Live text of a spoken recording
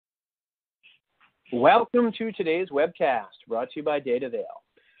Welcome to today's webcast, brought to you by Datavail.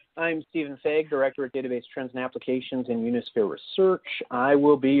 I'm Stephen Fagg, Director at Database Trends and Applications in Unisphere Research. I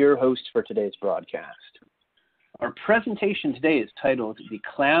will be your host for today's broadcast. Our presentation today is titled The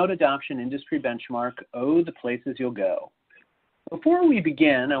Cloud Adoption Industry Benchmark, Oh, the Places You'll Go. Before we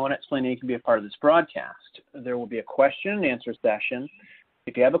begin, I want to explain how you can be a part of this broadcast. There will be a question and answer session.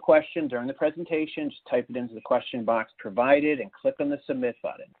 If you have a question during the presentation, just type it into the question box provided and click on the submit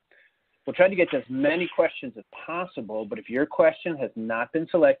button. We'll try to get to as many questions as possible, but if your question has not been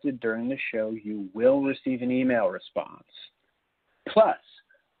selected during the show, you will receive an email response. Plus,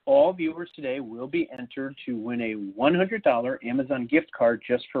 all viewers today will be entered to win a $100 Amazon gift card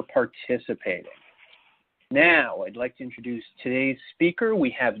just for participating. Now, I'd like to introduce today's speaker.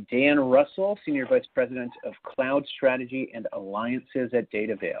 We have Dan Russell, Senior Vice President of Cloud Strategy and Alliances at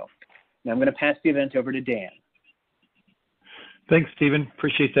Datavail. Now I'm going to pass the event over to Dan. Thanks, Stephen.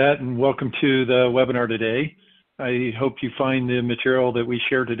 Appreciate that, and welcome to the webinar today. I hope you find the material that we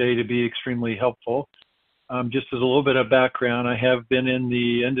share today to be extremely helpful. Just as a little bit of background, I have been in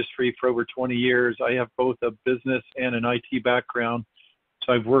the industry for over 20 years. I have both a business and an IT background.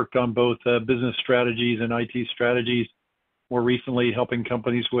 So I've worked on both business strategies and IT strategies, more recently helping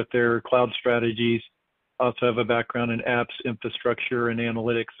companies with their cloud strategies. I also have a background in apps, infrastructure, and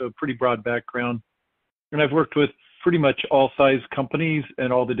analytics, so a pretty broad background. And I've worked with pretty much all size companies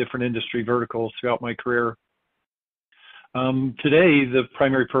and all the different industry verticals throughout my career. Today, the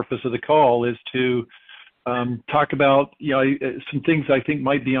primary purpose of the call is to talk about some things I think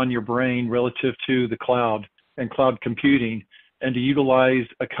might be on your brain relative to the cloud and cloud computing, and to utilize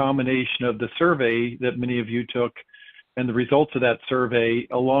a combination of the survey that many of you took and the results of that survey,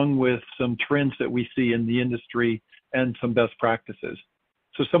 along with some trends that we see in the industry and some best practices.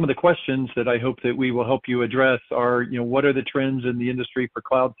 So some of the questions that I hope that we will help you address are, what are the trends in the industry for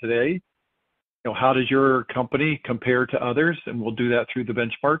cloud today? How does your company compare to others? And we'll do that through the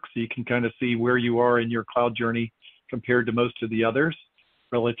benchmark, so you can kind of see where you are in your cloud journey compared to most of the others,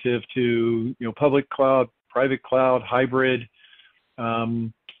 relative to public cloud, private cloud, hybrid,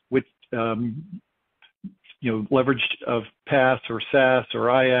 with leverage of PaaS or SaaS or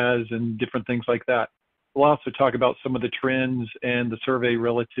IaaS and different things like that. We'll also talk about some of the trends and the survey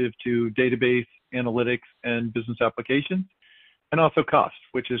relative to database, analytics, and business applications, and also cost,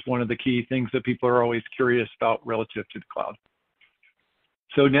 which is one of the key things that people are always curious about relative to the cloud.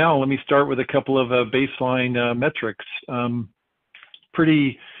 So now let me start with a couple of baseline metrics.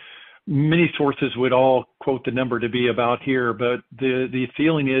 Pretty many sources would all quote the number to be about here, but the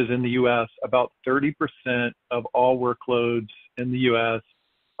feeling is in the US, about 30% of all workloads in the US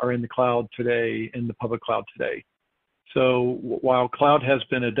are in the cloud today, in the public cloud today. So while cloud has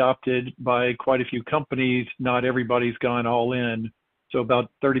been adopted by quite a few companies, not everybody's gone all in. So about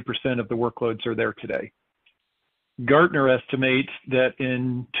 30% of the workloads are there today. Gartner estimates that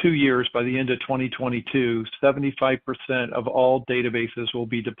in 2 years, by the end of 2022, 75% of all databases will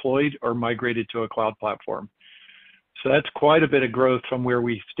be deployed or migrated to a cloud platform. So that's quite a bit of growth from where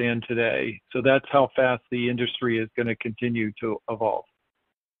we stand today. So that's how fast the industry is going to continue to evolve.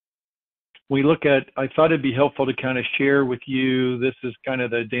 We look at, I thought it'd be helpful to kind of share with you, this is kind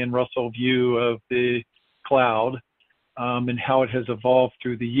of the Dan Russell view of the cloud and how it has evolved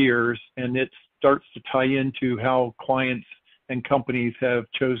through the years. And it starts to tie into how clients and companies have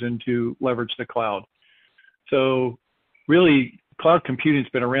chosen to leverage the cloud. So really, cloud computing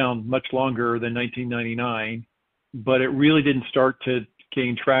has been around much longer than 1999, but it really didn't start to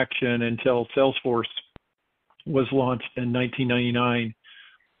gain traction until Salesforce was launched in 1999.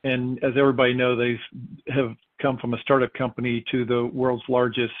 And as everybody knows, they have come from a startup company to the world's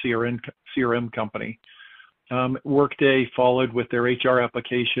largest CRM company. Workday followed with their HR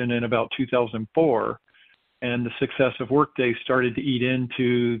application in about 2004, and the success of Workday started to eat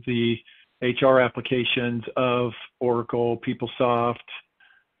into the HR applications of Oracle, PeopleSoft,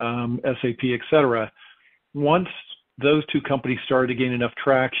 SAP, etc. Once those two companies started to gain enough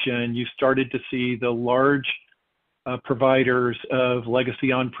traction, you started to see the large providers of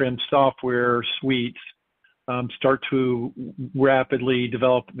legacy on-prem software suites start to rapidly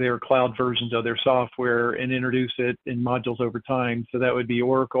develop their cloud versions of their software and introduce it in modules over time. So that would be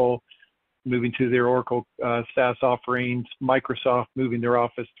Oracle moving to their Oracle SaaS offerings, Microsoft moving their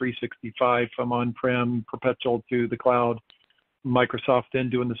Office 365 from on-prem perpetual to the cloud, Microsoft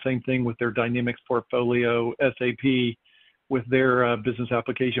then doing the same thing with their Dynamics portfolio, SAP with their business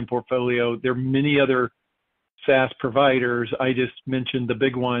application portfolio. There are many other SaaS providers. I just mentioned the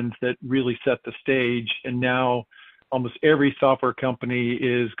big ones that really set the stage, and now almost every software company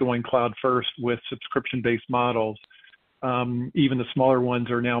is going cloud first with subscription-based models. even the smaller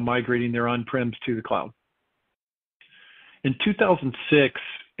ones are now migrating their on-prems to the cloud. In 2006,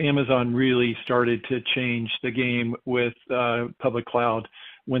 Amazon really started to change the game with public cloud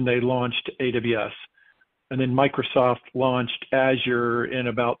when they launched AWS. And then Microsoft launched Azure in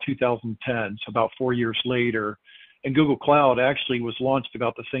about 2010, so about 4 years later. And Google Cloud actually was launched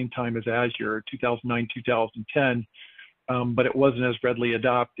about the same time as Azure, 2009, 2010, but it wasn't as readily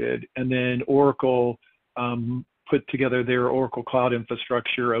adopted. And then Oracle put together their Oracle Cloud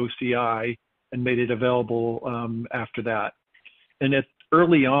Infrastructure, OCI, and made it available after that. And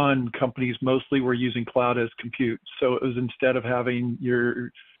early on, companies mostly were using cloud as compute. So it was instead of having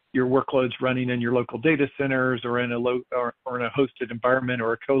your workloads running in your local data centers or in a hosted environment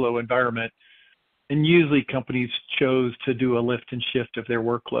or a colo environment. And usually companies chose to do a lift and shift of their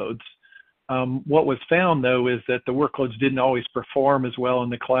workloads. What was found though is that the workloads didn't always perform as well in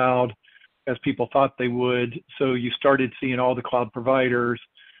the cloud as people thought they would. So you started seeing all the cloud providers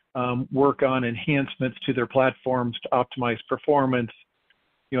work on enhancements to their platforms to optimize performance.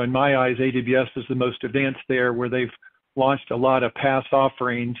 You know, in my eyes, AWS is the most advanced there, where they've launched a lot of PaaS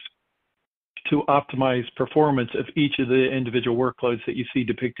offerings to optimize performance of each of the individual workloads that you see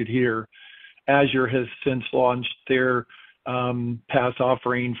depicted here. Azure has since launched their PaaS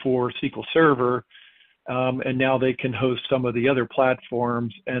offering for SQL Server, and now they can host some of the other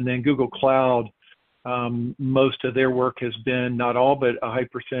platforms. And then Google Cloud, most of their work has been, not all, but a high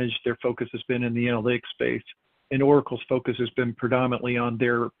percentage, their focus has been in the analytics space. And Oracle's focus has been predominantly on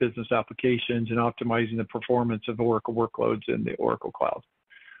their business applications and optimizing the performance of Oracle workloads in the Oracle Cloud.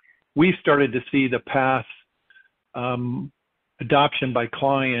 We started to see the PaaS adoption by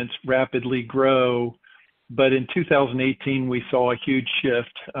clients rapidly grow, but in 2018, we saw a huge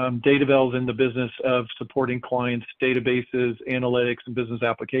shift. Datavail is in the business of supporting clients' databases, analytics, and business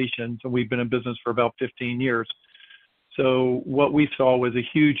applications, and we've been in business for about 15 years. So what we saw was a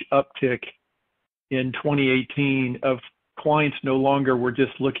huge uptick in 2018 of clients no longer were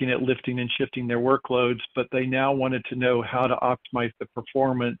just looking at lifting and shifting their workloads, but they now wanted to know how to optimize the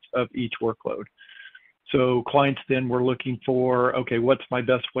performance of each workload. So clients then were looking for, okay, what's my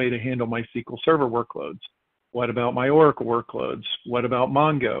best way to handle my SQL Server workloads? What about my Oracle workloads? What about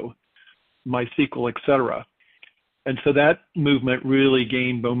Mongo, MySQL, et cetera? And so that movement really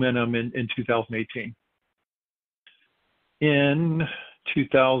gained momentum in 2018. In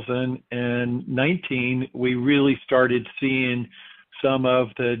 2019, we really started seeing some of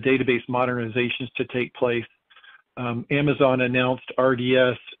the database modernizations to take place. Amazon announced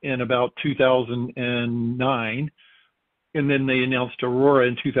RDS in about 2009, and then they announced Aurora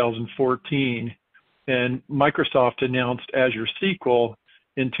in 2014. And Microsoft announced Azure SQL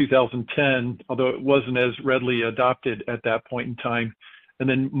in 2010, although it wasn't as readily adopted at that point in time. And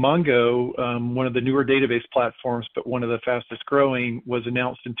then Mongo, one of the newer database platforms, but one of the fastest growing, was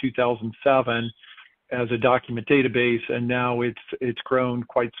announced in 2007 as a document database, and now it's grown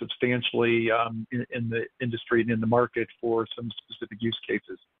quite substantially in the industry and in the market for some specific use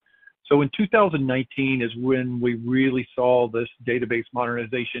cases. So in 2019 is when we really saw this database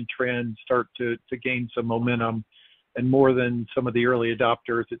modernization trend start to gain some momentum, and more than some of the early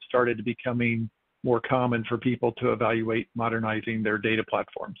adopters, it started to becoming more common for people to evaluate modernizing their data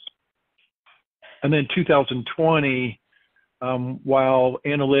platforms. And then 2020, while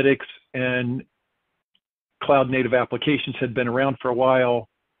analytics and cloud native applications had been around for a while,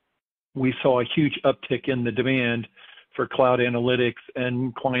 we saw a huge uptick in the demand for cloud analytics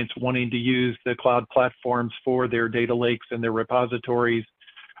and clients wanting to use the cloud platforms for their data lakes and their repositories.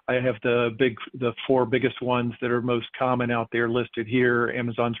 I have the four biggest ones that are most common out there listed here: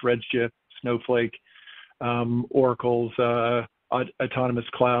 Amazon's Redshift, Snowflake, Oracle's Autonomous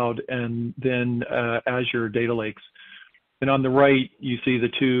Cloud, and then Azure Data Lakes. And on the right, you see the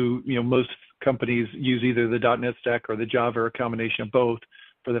two, most companies use either the .NET Stack or the Java, or a combination of both,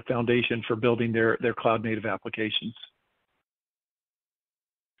 for the foundation for building their cloud native applications.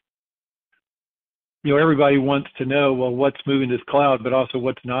 Everybody wants to know, well, what's moving to the cloud, but also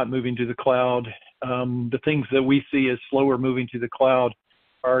what's not moving to the cloud. The things that we see as slower moving to the cloud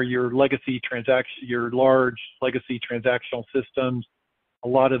are your large legacy transactional systems. A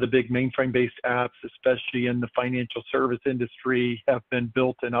lot of the big mainframe-based apps, especially in the financial service industry, have been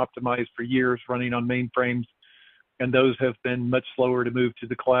built and optimized for years running on mainframes, and those have been much slower to move to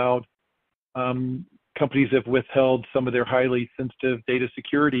the cloud. Companies have withheld some of their highly sensitive data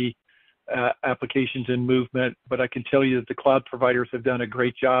security applications in movement, but I can tell you that the cloud providers have done a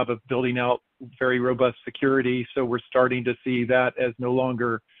great job of building out very robust security, so we're starting to see that as no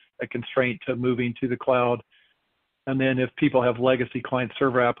longer a constraint to moving to the cloud. And then if people have legacy client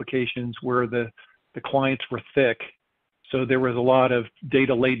server applications where the clients were thick So there was a lot of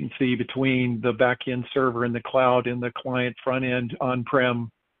data latency between the back-end server in the cloud and the client front end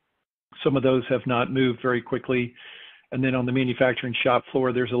on-prem. Some of those have not moved very quickly. And then on the manufacturing shop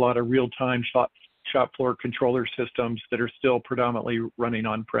floor, there's a lot of real-time shop floor controller systems that are still predominantly running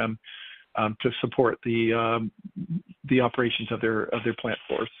on-prem to support the operations of their plant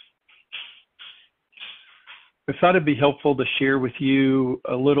floors. I thought it'd be helpful to share with you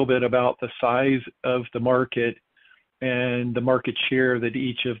a little bit about the size of the market and the market share that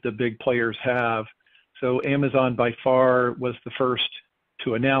each of the big players have. So Amazon by far was the first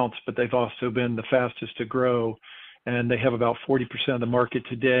to announce, but they've also been the fastest to grow. And they have about 40% of the market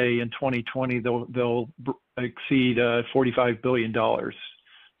today. In 2020, they'll exceed $45 billion.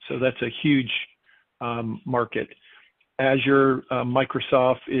 So that's a huge market. Azure,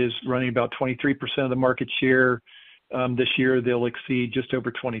 Microsoft is running about 23% of the market share. This year, they'll exceed just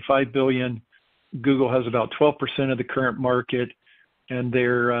over 25 billion. Google has about 12% of the current market, and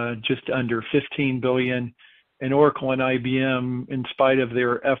they're just under 15 billion. And Oracle and IBM, in spite of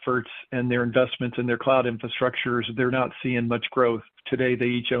their efforts and their investments in their cloud infrastructures, they're not seeing much growth. Today, they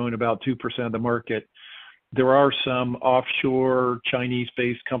each own about 2% of the market. There are some offshore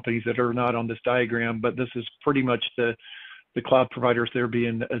Chinese-based companies that are not on this diagram, but this is pretty much the cloud providers that are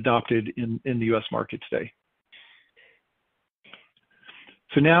being adopted in the US market today.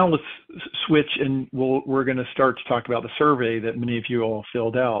 So now let's switch, and we're going to start to talk about the survey that many of you all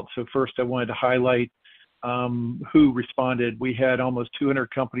filled out. So first, I wanted to highlight who responded. We had almost 200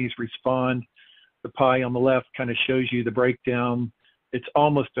 companies respond. The pie on the left kind of shows you the breakdown. It's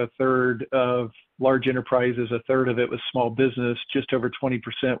almost a third of large enterprises, a third of it was small business, just over 20%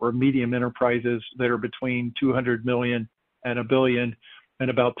 were medium enterprises that are between 200 million and a billion, and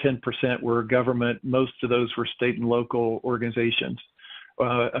about 10% were government. Most of those were state and local organizations,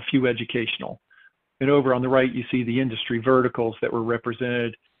 a few educational. And over on the right, you see the industry verticals that were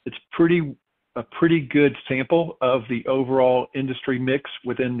represented. It's a pretty good sample of the overall industry mix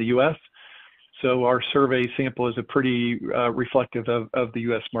within the US. So our survey sample is a pretty reflective of the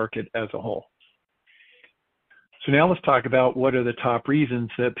US market as a whole. So now let's talk about what are the top reasons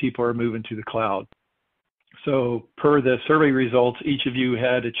that people are moving to the cloud. So per the survey results, each of you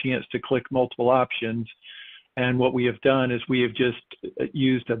had a chance to click multiple options. And what we have done is we have just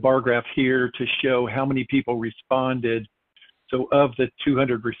used a bar graph here to show how many people responded. So of the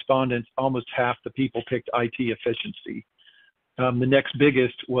 200 respondents, almost half the people picked IT efficiency. The next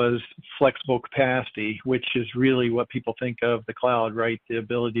biggest was flexible capacity, which is really what people think of the cloud, right? The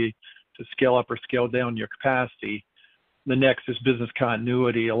ability to scale up or scale down your capacity. The next is business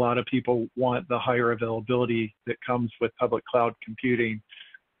continuity. A lot of people want the higher availability that comes with public cloud computing,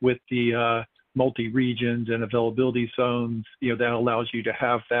 with the multi-regions and availability zones. That allows you to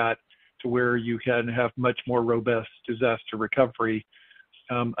have that to where you can have much more robust disaster recovery.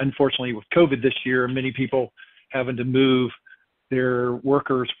 Unfortunately, with COVID this year, many people having to move their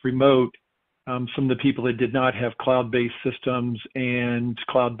workers remote. Some of the people that did not have cloud-based systems and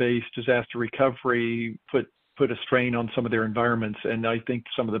cloud-based disaster recovery put a strain on some of their environments, and I think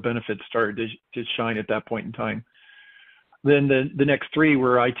some of the benefits started to shine at that point in time. Then the next three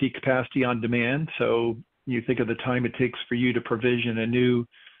were IT capacity on demand. So you think of the time it takes for you to provision a new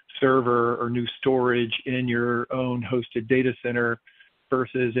server or new storage in your own hosted data center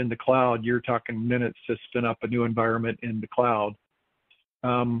versus in the cloud, you're talking minutes to spin up a new environment in the cloud,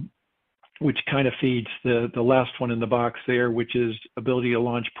 which kind of feeds the last one in the box there, which is ability to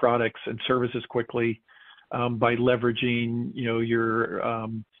launch products and services quickly by leveraging your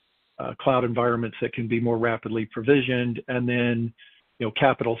cloud environments that can be more rapidly provisioned. And then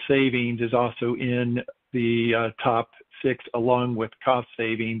capital savings is also in the top 6, along with cost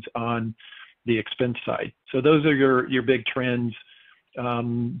savings on the expense side. So those are your big trends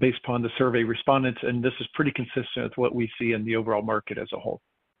based upon the survey respondents, and this is pretty consistent with what we see in the overall market as a whole.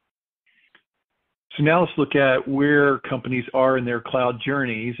 So now let's look at where companies are in their cloud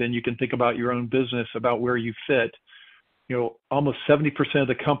journeys, and you can think about your own business, about where you fit. Almost 70% of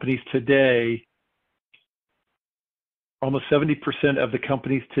the companies today,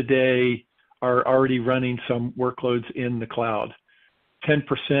 are already running some workloads in the cloud.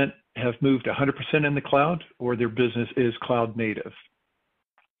 10% have moved 100% in the cloud, or their business is cloud native.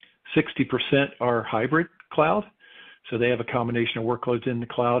 60% are hybrid cloud, so they have a combination of workloads in the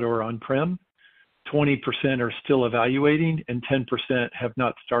cloud or on-prem. 20% are still evaluating, and 10% have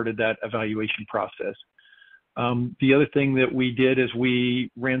not started that evaluation process. The other thing that we did is we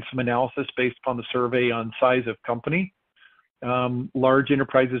ran some analysis based upon the survey on size of company. Large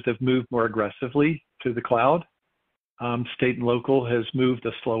enterprises have moved more aggressively to the cloud. State and local has moved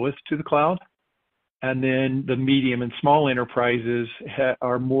the slowest to the cloud. And then the medium and small enterprises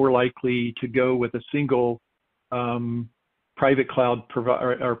are more likely to go with a single private cloud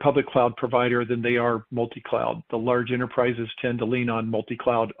or public cloud provider than they are multi-cloud. The large enterprises tend to lean on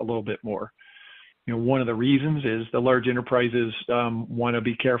multi-cloud a little bit more. One of the reasons is the large enterprises want to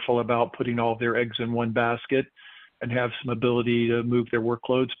be careful about putting all of their eggs in one basket and have some ability to move their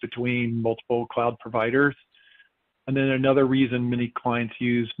workloads between multiple cloud providers. And then another reason many clients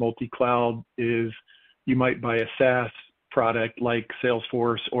use multi-cloud is you might buy a SaaS product like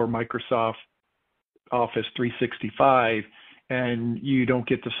Salesforce or Microsoft Office 365, and you don't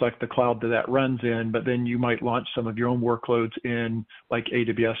get to select the cloud that runs in, but then you might launch some of your own workloads in like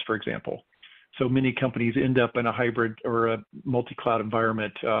AWS, for example. So many companies end up in a hybrid or a multi-cloud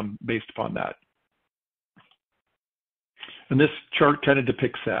environment based upon that. And this chart kind of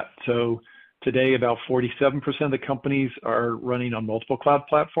depicts that. So today, about 47% of the companies are running on multiple cloud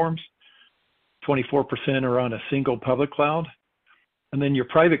platforms. 24% are on a single public cloud. And then your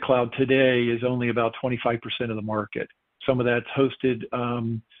private cloud today is only about 25% of the market. Some of that's hosted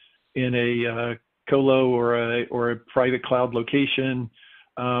in a colo or a private cloud location,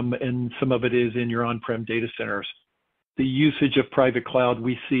 and some of it is in your on-prem data centers. The usage of private cloud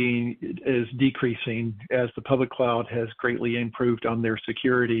we see is decreasing as the public cloud has greatly improved on their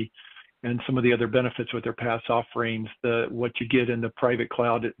security and some of the other benefits with their past offerings. What you get in the private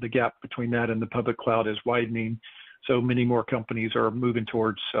cloud, the gap between that and the public cloud is widening. So many more companies are moving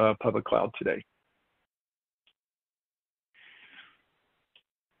towards public cloud today.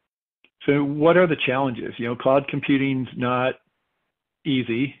 So what are the challenges? Cloud computing's not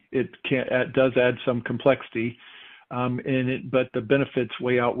easy. It does add some complexity, but the benefits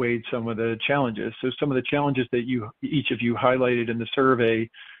way outweighed some of the challenges. So some of the challenges that each of you highlighted in the survey,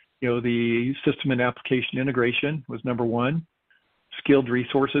 the system and application integration was number one. Skilled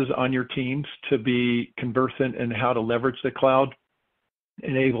resources on your teams to be conversant in how to leverage the cloud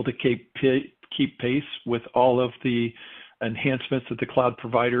and able to keep pace with all of the enhancements that the cloud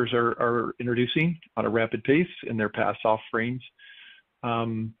providers are introducing on a rapid pace in their past offerings.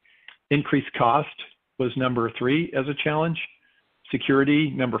 Increased cost was number three as a challenge. Security,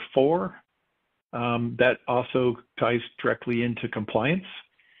 number four. That also ties directly into compliance.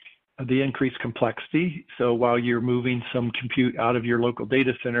 The increased complexity. So while you're moving some compute out of your local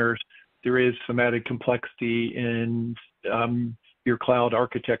data centers, there is some added complexity in your cloud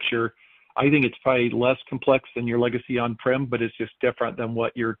architecture. I think it's probably less complex than your legacy on-prem, but it's just different than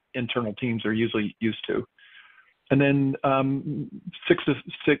what your internal teams are usually used to. And then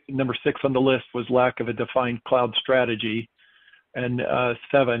number six on the list was lack of a defined cloud strategy. And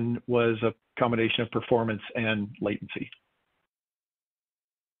 7 was a combination of performance and latency.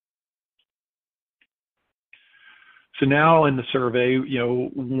 So now in the survey,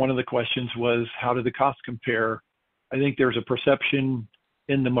 one of the questions was, how do the costs compare? I think there's a perception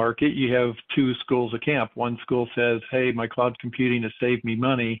in the market. You have two schools of camp. One school says, hey, my cloud computing has saved me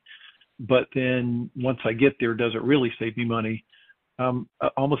money, but then once I get there, does it really save me money?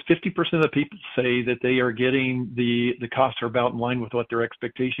 Almost 50% of the people say that they are getting the costs are about in line with what their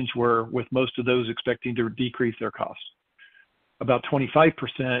expectations were, with most of those expecting to decrease their costs. About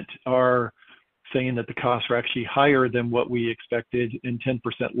 25% are saying that the costs are actually higher than what we expected and 10%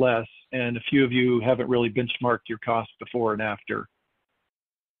 less. And a few of you haven't really benchmarked your costs before and after.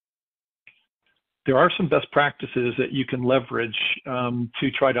 There are some best practices that you can leverage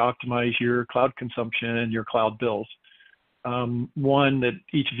to try to optimize your cloud consumption and your cloud bills. One that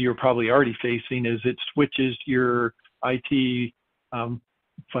each of you are probably already facing is it switches your IT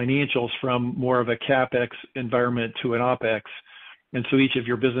financials from more of a CapEx environment to an OpEx. And so each of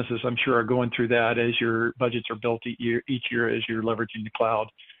your businesses, I'm sure, are going through that as your budgets are built each year as you're leveraging the cloud,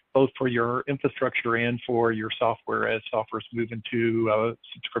 both for your infrastructure and for your software as software's move into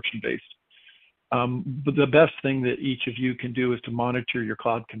subscription-based. But the best thing that each of you can do is to monitor your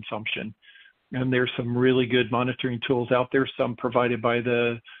cloud consumption. And there's some really good monitoring tools out there, some provided by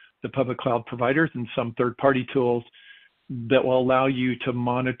the public cloud providers and some third-party tools that will allow you to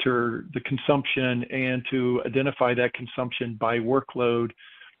monitor the consumption and to identify that consumption by workload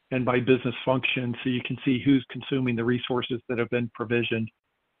and by business function, so you can see who's consuming the resources that have been provisioned.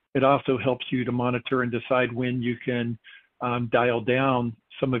 It also helps you to monitor and decide when you can dial down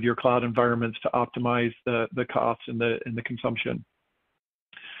some of your cloud environments to optimize the costs and the consumption.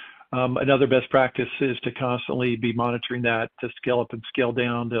 Another best practice is to constantly be monitoring that, to scale up and scale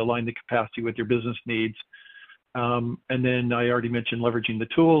down to align the capacity with your business needs. And then I already mentioned leveraging the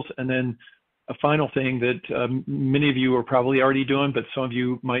tools. And then a final thing that many of you are probably already doing, but some of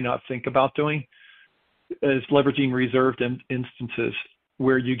you might not think about doing, is leveraging reserved instances.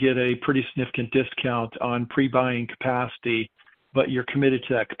 where you get a pretty significant discount on pre-buying capacity, but you're committed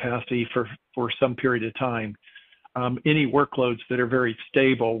to that capacity for some period of time. Any workloads that are very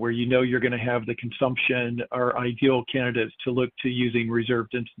stable, where you know you're going to have the consumption, are ideal candidates to look to using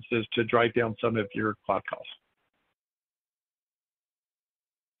reserved instances to drive down some of your cloud costs.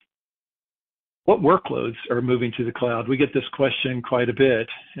 What workloads are moving to the cloud? We get this question quite a bit,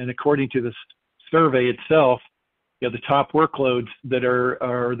 and according to this survey itself, the top workloads that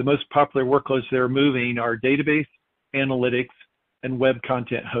are the most popular workloads that are moving are database, analytics, and web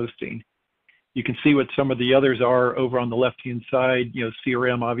content hosting. You can see what some of the others are over on the left-hand side.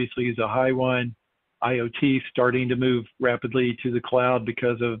 CRM obviously is a high one. IoT starting to move rapidly to the cloud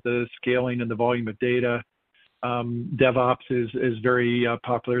because of the scaling and the volume of data. DevOps is very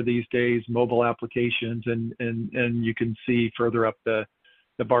popular these days, mobile applications, and you can see further up the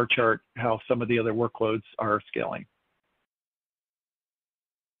bar chart how some of the other workloads are scaling.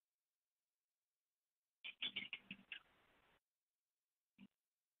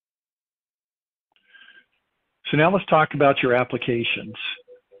 So now let's talk about your applications.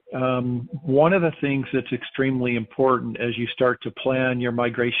 One of the things that's extremely important as you start to plan your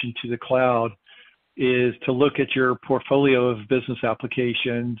migration to the cloud is to look at your portfolio of business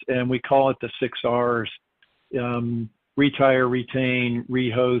applications, and we call it the 6 R's: retire, retain,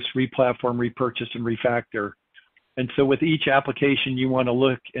 rehost, replatform, repurchase, and refactor. And so with each application, you want to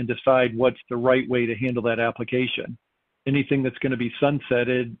look and decide what's the right way to handle that application. Anything that's going to be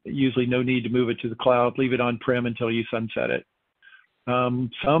sunsetted, usually no need to move it to the cloud, leave it on-prem until you sunset it.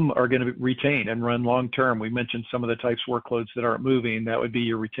 Some are going to retain and run long-term. We mentioned some of the types of workloads that aren't moving. That would be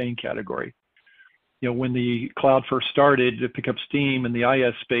your retain category. When the cloud first started to pick up steam in the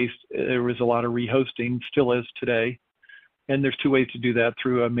IS space, there was a lot of rehosting, still is today. And there's 2 ways to do that,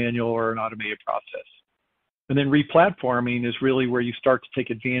 through a manual or an automated process. And then replatforming is really where you start to take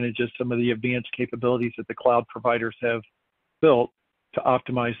advantage of some of the advanced capabilities that the cloud providers have built to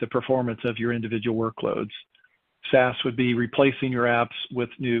optimize the performance of your individual workloads. SaaS would be replacing your apps with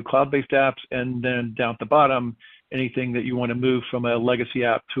new cloud-based apps, and then down at the bottom, anything that you want to move from a legacy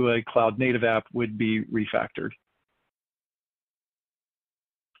app to a cloud-native app would be refactored.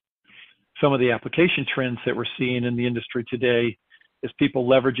 Some of the application trends that we're seeing in the industry today is people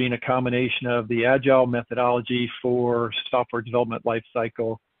leveraging a combination of the agile methodology for software development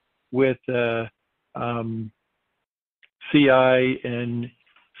lifecycle with CI and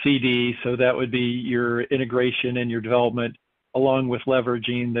CD. So that would be your integration and your development, along with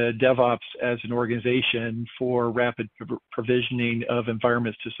leveraging the DevOps as an organization for rapid provisioning of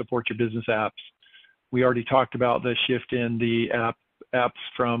environments to support your business apps. We already talked about the shift in the apps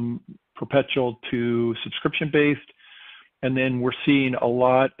from perpetual to subscription-based. And then we're seeing a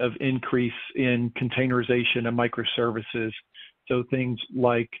lot of increase in containerization and microservices. So things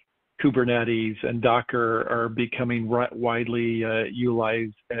like Kubernetes and Docker are becoming widely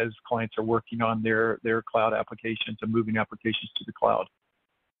utilized as clients are working on their cloud applications and moving applications to the cloud.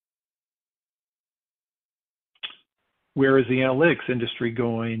 Where is the analytics industry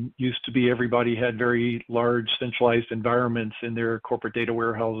going? Used to be everybody had very large centralized environments in their corporate data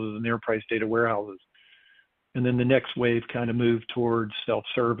warehouses and enterprise data warehouses. And then the next wave kind of moved towards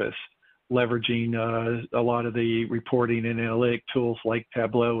self-service, leveraging a lot of the reporting and analytic tools like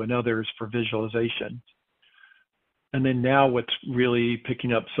Tableau and others for visualization. And then now what's really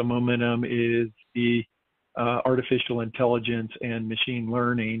picking up some momentum is the artificial intelligence and machine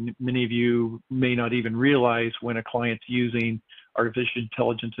learning. Many of you may not even realize when a client's using artificial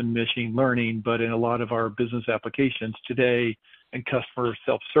intelligence and machine learning, but in a lot of our business applications today and customer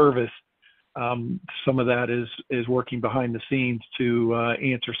self-service, some of that is working behind the scenes to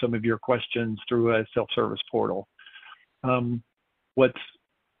answer some of your questions through a self-service portal. What's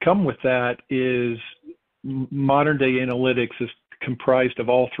come with that is modern day analytics is comprised of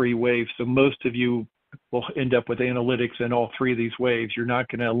all 3 waves. So most of you will end up with analytics in all 3 of these waves. You're not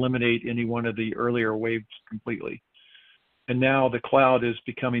going to eliminate any one of the earlier waves completely. And now the cloud is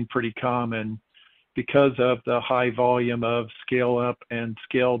becoming pretty common because of the high volume of scale up and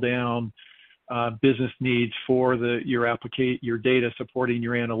scale down business needs for your data supporting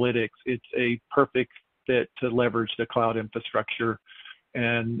your analytics. It's a perfect fit to leverage the cloud infrastructure,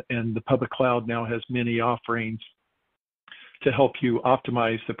 and the public cloud now has many offerings to help you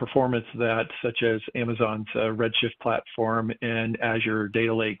optimize the performance of that, such as Amazon's Redshift platform and Azure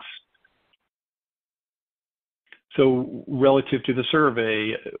Data Lakes. So relative to the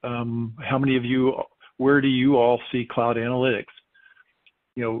survey, how many of you, where do you all see cloud analytics?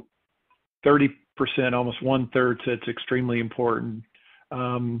 30%, almost 1/3 said it's extremely important.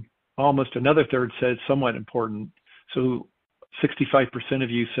 Almost another third said somewhat important. So 65% of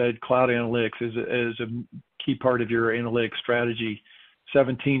you said cloud analytics is a key part of your analytics strategy.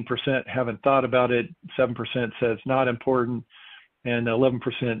 17% haven't thought about it, 7% says not important, and 11%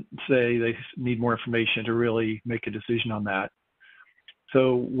 say they need more information to really make a decision on that.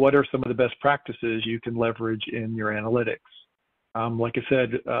 So what are some of the best practices you can leverage in your analytics? Like I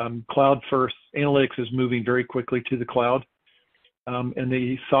said, cloud first analytics is moving very quickly to the cloud. And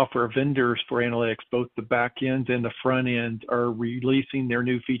the software vendors for analytics, both the back end and the front end, are releasing their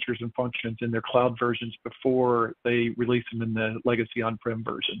new features and functions in their cloud versions before they release them in the legacy on-prem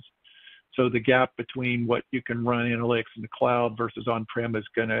versions. So the gap between what you can run analytics in the cloud versus on-prem is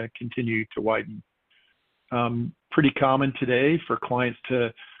going to continue to widen. Pretty common today for clients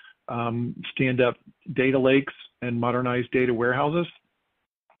to stand up data lakes and modernize data warehouses.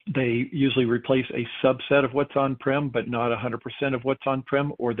 They usually replace a subset of what's on-prem, but not 100% of what's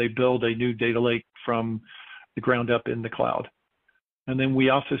on-prem, or they build a new data lake from the ground up in the cloud. And then we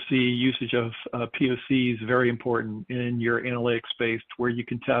also see usage of POCs very important in your analytics space, where you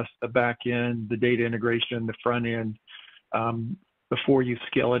can test the back end, the data integration, the front end, before you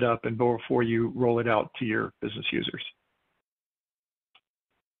scale it up and before you roll it out to your business users.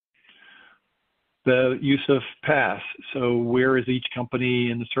 The use of PaaS. So where is each company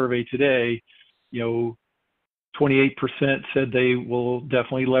in the survey today? 28% said they will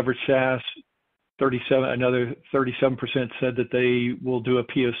definitely leverage SaaS. Another 37% said that they will do a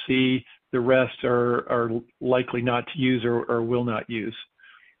POC. The rest are likely not to use or will not use.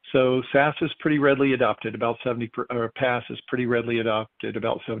 So SaaS is pretty readily adopted, about 70%, or PaaS is pretty readily adopted,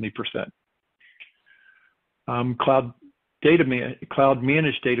 about 70%. Cloud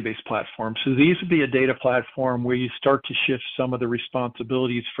managed database platform. So these would be a data platform where you start to shift some of the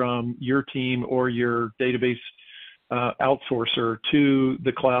responsibilities from your team or your database outsourcer to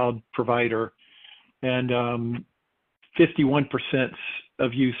the cloud provider. And 51%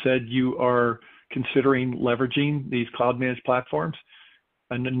 of you said you are considering leveraging these cloud managed platforms.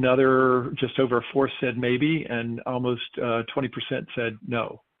 And another, just over a fourth said maybe, and almost 20% said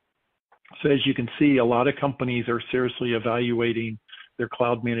no. So as you can see, a lot of companies are seriously evaluating their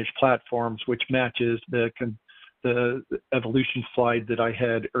cloud managed platforms, which matches the evolution slide that I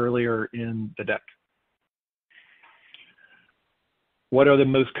had earlier in the deck. What are the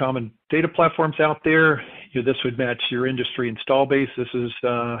most common data platforms out there? This would match your industry install base. This is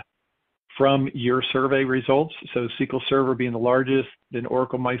from your survey results. So SQL Server being the largest, then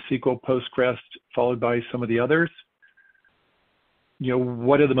Oracle, MySQL, Postgres, followed by some of the others.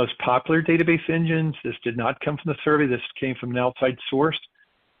 What are the most popular database engines? This did not come from the survey. This came from an outside source,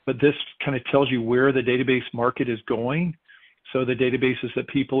 but this kind of tells you where the database market is going. So the databases that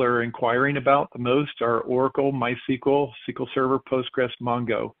people are inquiring about the most are Oracle, MySQL, SQL Server, Postgres,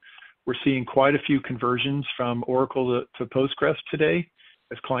 Mongo. We're seeing quite a few conversions from Oracle to Postgres today,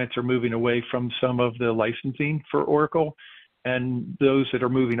 as clients are moving away from some of the licensing for Oracle. And those that are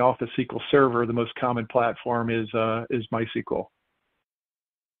moving off the SQL Server, the most common platform is MySQL.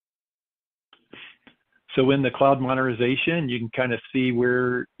 So in the cloud modernization, you can kind of see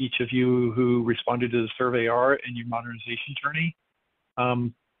where each of you who responded to the survey are in your modernization journey.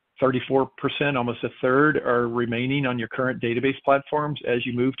 34%, almost a third, are remaining on your current database platforms as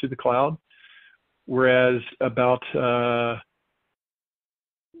you move to the cloud, whereas about 60%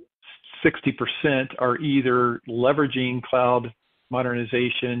 are either leveraging cloud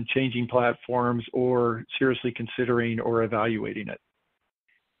modernization, changing platforms, or seriously considering or evaluating it.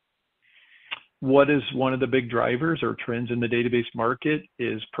 What is one of the big drivers or trends in the database market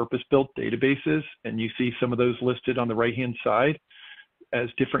is purpose-built databases, and you see some of those listed on the right-hand side. As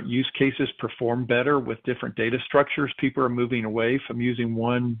different use cases perform better with different data structures, people are moving away from using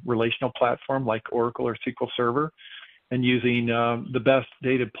one relational platform like Oracle or SQL Server and using the best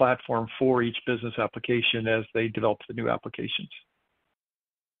data platform for each business application as they develop the new applications.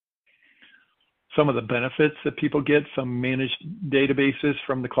 Some of the benefits that people get from managed databases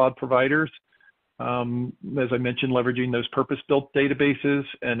from the cloud providers, as I mentioned, leveraging those purpose-built databases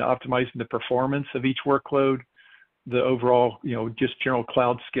and optimizing the performance of each workload, the overall, just general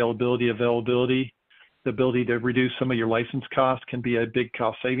cloud scalability, availability, the ability to reduce some of your license costs can be a big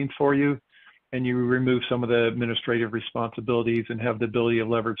cost savings for you. And you remove some of the administrative responsibilities and have the ability to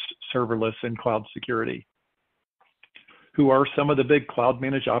leverage serverless and cloud security. Who are some of the big cloud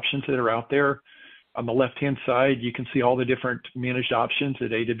managed options that are out there? On the left-hand side, you can see all the different managed options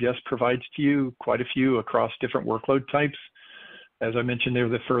that AWS provides to you, quite a few across different workload types. As I mentioned, they're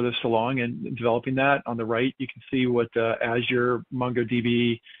the furthest along in developing that. On the right, you can see what Azure,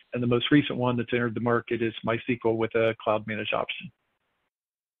 MongoDB, and the most recent one that's entered the market is MySQL with a cloud managed option.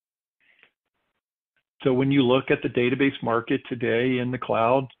 So when you look at the database market today in the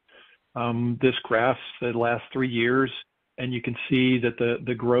cloud, this graphs the last 3 years, and you can see that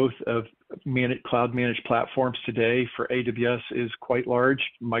the growth of cloud managed platforms today for AWS is quite large.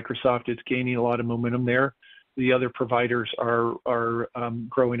 Microsoft is gaining a lot of momentum there. The other providers are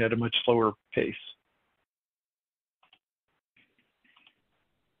growing at a much slower pace.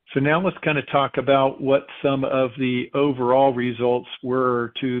 So now let's kind of talk about what some of the overall results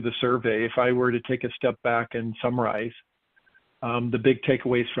were to the survey. If I were to take a step back and summarize the big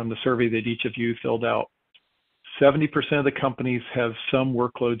takeaways from the survey that each of you filled out. 70% of the companies have some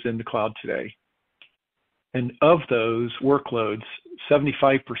workloads in the cloud today. And of those workloads,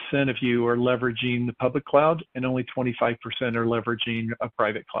 75% of you are leveraging the public cloud and only 25% are leveraging a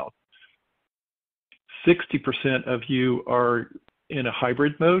private cloud. 60% of you are in a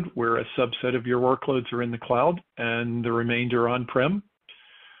hybrid mode where a subset of your workloads are in the cloud and the remainder on-prem.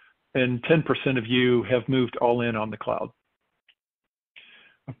 And 10% of you have moved all in on the cloud.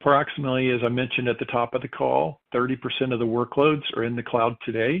 Approximately, as I mentioned at the top of the call, 30% of the workloads are in the cloud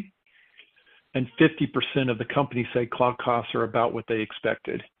today, and 50% of the companies say cloud costs are about what they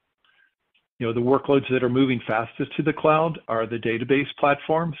expected. You know, the workloads that are moving fastest to the cloud are the database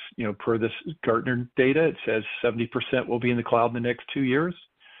platforms. You know, per this Gartner data, it says 70% will be in the cloud in the next 2 years.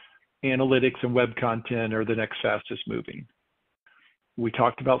 Analytics and web content are the next fastest moving. We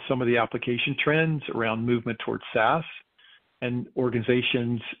talked about some of the application trends around movement towards SaaS and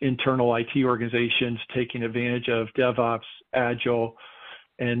organizations, internal IT organizations taking advantage of DevOps, Agile,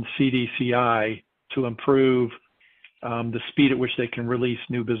 and CDCI to improve the speed at which they can release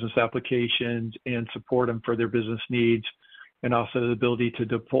new business applications and support them for their business needs, and also the ability to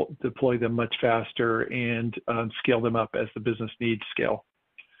deploy them much faster and scale them up as the business needs scale.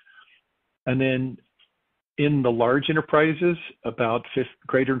 And then in the large enterprises, about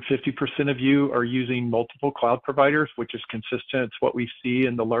greater than 50% of you are using multiple cloud providers, which is consistent. It's what we see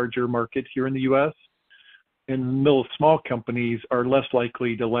in the larger market here in the US. And middle small companies are less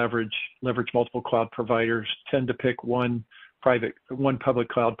likely to leverage multiple cloud providers, tend to pick one public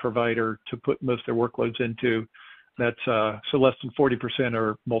cloud provider to put most of their workloads into. That's so less than 40%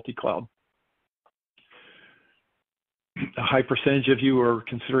 are multi-cloud. A high percentage of you are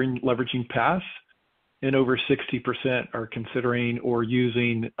considering leveraging PaaS, and over 60% are considering or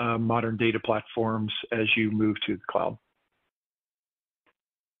using modern data platforms as you move to the cloud.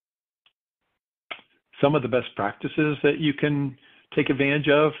 Some of the best practices that you can take advantage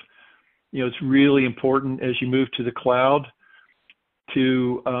of, you know, it's really important as you move to the cloud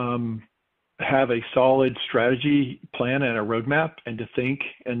to have a solid strategy plan and a roadmap, and to think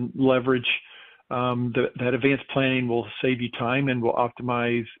and leverage that advanced planning will save you time and will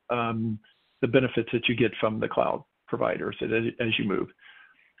optimize the benefits that you get from the cloud providers as you move.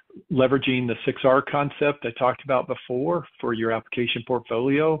 Leveraging the 6R concept I talked about before for your application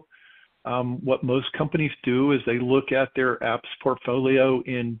portfolio. What most companies do is they look at their apps portfolio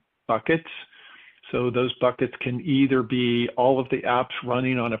in buckets. So those buckets can either be all of the apps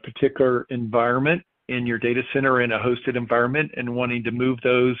running on a particular environment in your data center in a hosted environment and wanting to move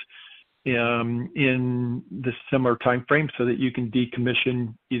those in the similar time frame so that you can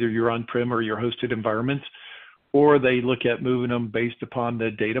decommission either your on-prem or your hosted environments, or they look at moving them based upon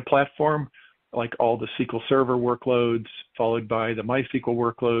the data platform, like all the SQL Server workloads, followed by the MySQL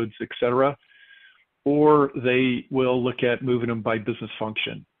workloads, et cetera. Or they will look at moving them by business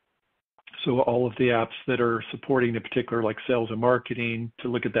function. So all of the apps that are supporting a particular, like sales and marketing, to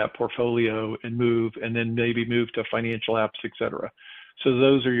look at that portfolio and move, and then maybe move to financial apps, et cetera. So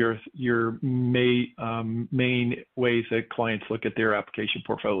those are your main ways that clients look at their application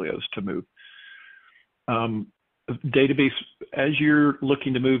portfolios to move. Database, as you're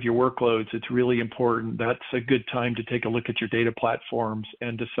looking to move your workloads, it's really important. That's a good time to take a look at your data platforms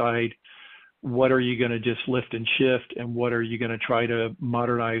and decide what are you going to just lift and shift, and what are you going to try to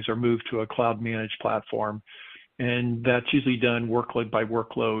modernize or move to a cloud managed platform. And that's usually done workload by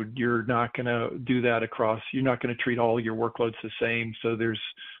workload. You're not going to do that across, you're not going to treat all your workloads the same. So there's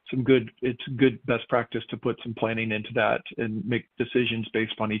it's good best practice to put some planning into that and make decisions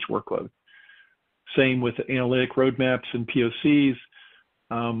based on each workload. Same with analytic roadmaps and POCs.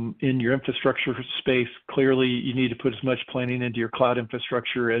 In your infrastructure space, clearly you need to put as much planning into your cloud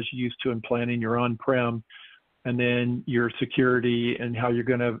infrastructure as you used to in planning your on-prem, and then your security and how you're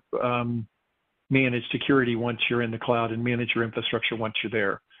going to manage security once you're in the cloud and manage your infrastructure once you're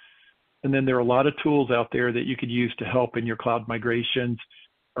there. And then there are a lot of tools out there that you could use to help in your cloud migrations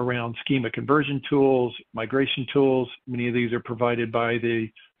around schema conversion tools, migration tools. Many of these are provided by the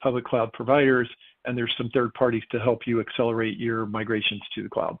public cloud providers, and there's some third parties to help you accelerate your migrations to the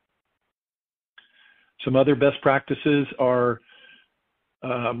cloud. Some other best practices are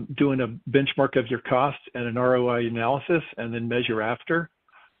doing a benchmark of your costs and an ROI analysis and then measure after.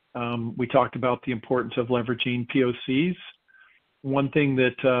 We talked about the importance of leveraging POCs. One thing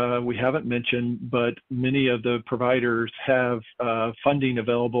that we haven't mentioned, but many of the providers have funding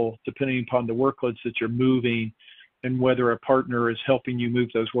available depending upon the workloads that you're moving and whether a partner is helping you move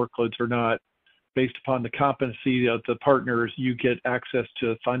those workloads or not. Based upon the competency of the partners, you get access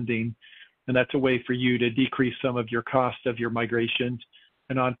to funding, and that's a way for you to decrease some of your cost of your migrations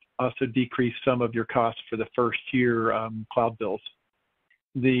and also decrease some of your costs for the first year cloud bills.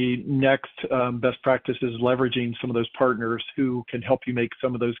 The next best practice is leveraging some of those partners who can help you make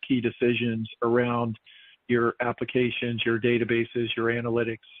some of those key decisions around your applications, your databases, your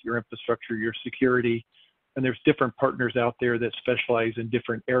analytics, your infrastructure, your security. And there's different partners out there that specialize in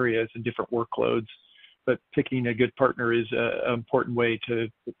different areas and different workloads. But picking a good partner is an important way to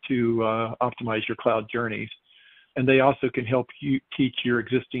optimize your cloud journeys. And they also can help you teach your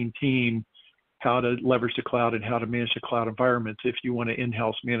existing team how to leverage the cloud and how to manage the cloud environments if you want to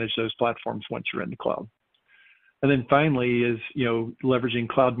in-house manage those platforms once you're in the cloud. And then finally is, leveraging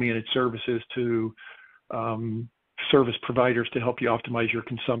cloud managed services to service providers to help you optimize your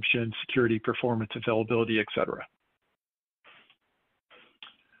consumption, security, performance, availability, et cetera.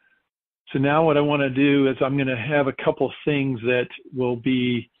 So now what I want to do is I'm going to have a couple of things that will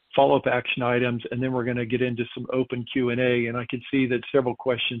be follow-up action items, and then we're going to get into some open Q&A, and I can see that several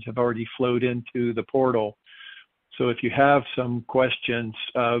questions have already flowed into the portal. So if you have some questions,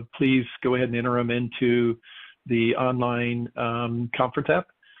 please go ahead and enter them into the online conference app,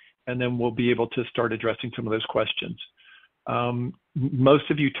 and then we'll be able to start addressing some of those questions.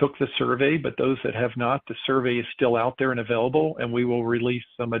 Most of you took the survey, but those that have not, the survey is still out there and available, and we will release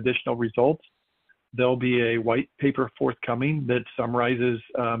some additional results. There'll be a white paper forthcoming that summarizes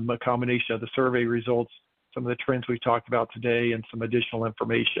a combination of the survey results, some of the trends we've talked about today, and some additional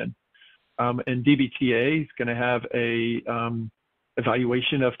information. And DBTA is going to have a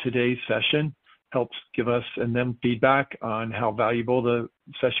evaluation of today's session, helps give us and them feedback on how valuable the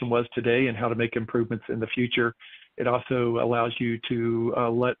session was today and how to make improvements in the future. It also allows you to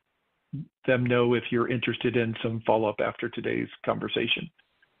let them know if you're interested in some follow-up after today's conversation.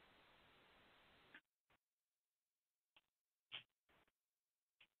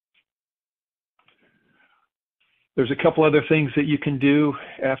 There's a couple other things that you can do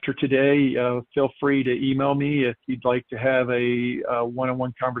after today. Feel free to email me if you'd like to have a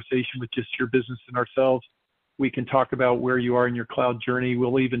one-on-one conversation with just your business and ourselves. We can talk about where you are in your cloud journey.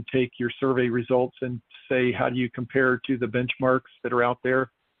 We'll even take your survey results and say, how do you compare to the benchmarks that are out there,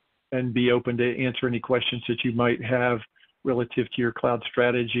 and be open to answer any questions that you might have relative to your cloud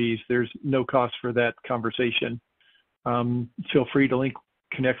strategies. There's no cost for that conversation. Feel free to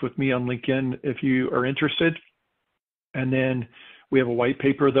connect with me on LinkedIn if you are interested. And then we have a white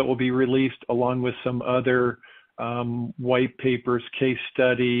paper that will be released along with some other white papers, case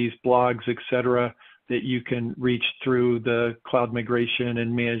studies, blogs, et cetera, that you can reach through the cloud migration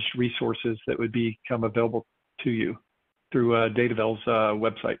and managed resources that would become available to you through Datavail's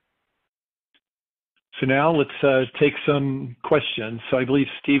website. So now let's take some questions. So I believe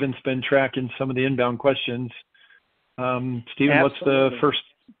Stephen's been tracking some of the inbound questions. Stephen, Absolutely. What's the first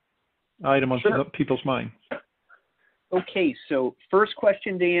item on people's mind? Okay, so first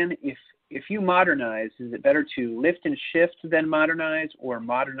question, Dan, if you modernize, is it better to lift and shift then modernize, or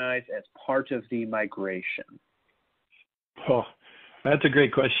modernize as part of the migration? Oh, that's a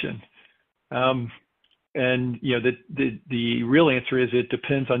great question. And the real answer is it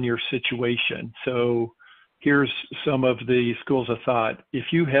depends on your situation. So here's some of the schools of thought.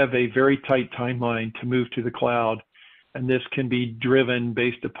 If you have a very tight timeline to move to the cloud, and this can be driven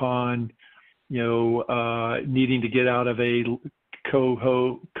based upon needing to get out of a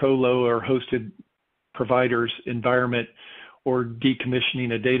colo or hosted provider's environment or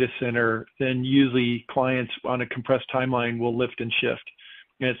decommissioning a data center, then usually clients on a compressed timeline will lift and shift.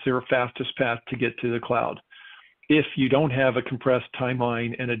 And it's their fastest path to get to the cloud. If you don't have a compressed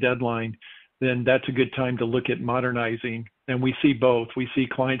timeline and a deadline, then that's a good time to look at modernizing. And we see both. We see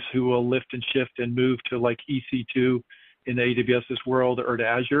clients who will lift and shift and move to like EC2 in the AWS's world or to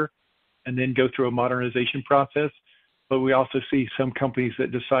Azure, and then go through a modernization process. But we also see some companies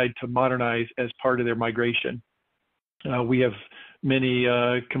that decide to modernize as part of their migration. We have many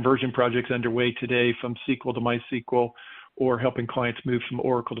conversion projects underway today, from SQL to MySQL, or helping clients move from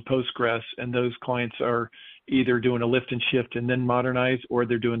Oracle to Postgres. And those clients are either doing a lift and shift and then modernize, or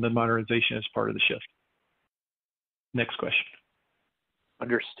they're doing the modernization as part of the shift. Next question.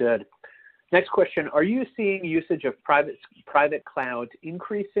 Understood. Next question, are you seeing usage of private cloud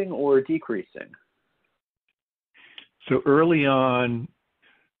increasing or decreasing? So early on,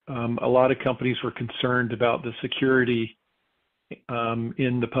 a lot of companies were concerned about the security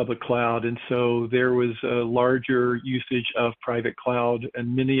in the public cloud. And so there was a larger usage of private cloud,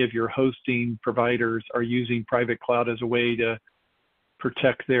 and many of your hosting providers are using private cloud as a way to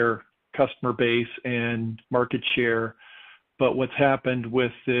protect their customer base and market share. But what's happened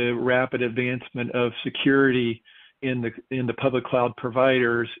with the rapid advancement of security in the public cloud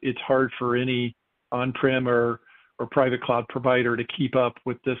providers, it's hard for any on-prem or private cloud provider to keep up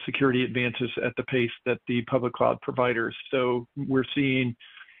with the security advances at the pace that the public cloud providers. So we're seeing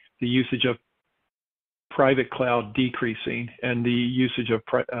the usage of private cloud decreasing and the usage of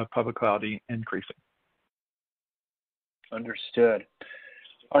public cloud increasing. Understood.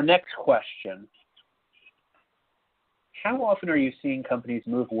 Our next question. How often are you seeing companies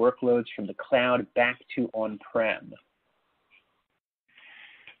move workloads from the cloud back to on-prem?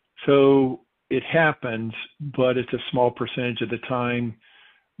 So it happens, but it's a small percentage of the time.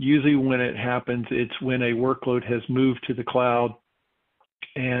 Usually when it happens, it's when a workload has moved to the cloud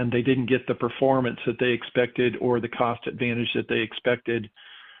and they didn't get the performance that they expected or the cost advantage that they expected.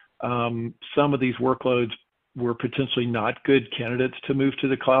 Some of these workloads were potentially not good candidates to move to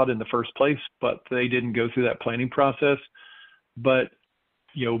the cloud in the first place, but they didn't go through that planning process. But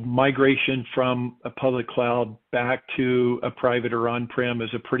migration from a public cloud back to a private or on-prem is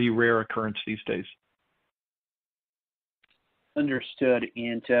a pretty rare occurrence these days. Understood.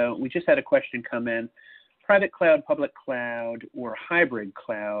 And we just had a question come in. Private cloud, public cloud, or hybrid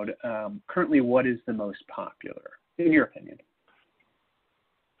cloud, currently what is the most popular, in your opinion?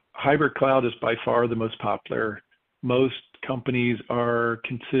 Hybrid cloud is by far the most popular. Most companies are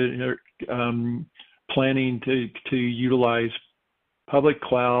planning to utilize public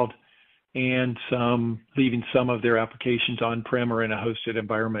cloud and leaving some of their applications on-prem or in a hosted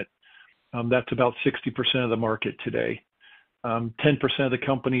environment. That's about 60% of the market today. 10% of the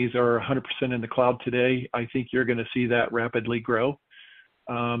companies are 100% in the cloud today. I think you're going to see that rapidly grow.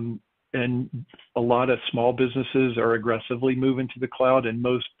 And a lot of small businesses are aggressively moving to the cloud, and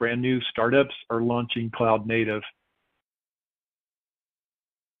most brand new startups are launching cloud native.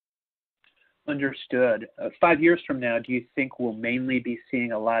 Understood. 5 years from now, do you think we'll mainly be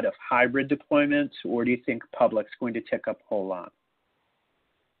seeing a lot of hybrid deployments, or do you think public's going to tick up a whole lot?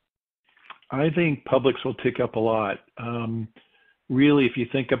 I think publics will tick up a lot. Really, if you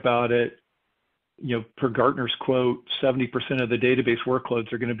think about it, per Gartner's quote, 70% of the database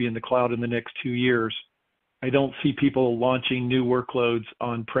workloads are going to be in the cloud in the next 2 years. I don't see people launching new workloads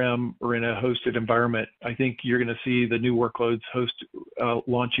on-prem or in a hosted environment. I think you're going to see the new workloads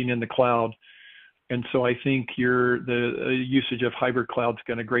launching in the cloud. And so I think the usage of hybrid cloud is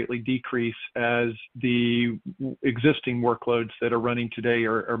going to greatly decrease as the existing workloads that are running today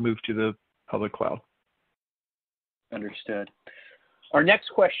are moved to the public cloud. Understood. Our next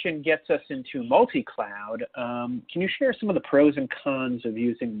question gets us into multi-cloud. Can you share some of the pros and cons of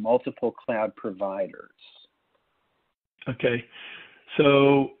using multiple cloud providers? Okay.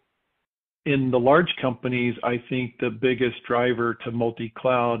 So in the large companies, I think the biggest driver to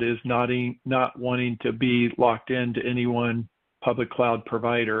multi-cloud is not wanting to be locked into any one public cloud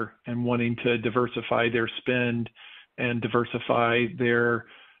provider and wanting to diversify their spend and diversify their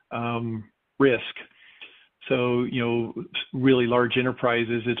risk. So, really large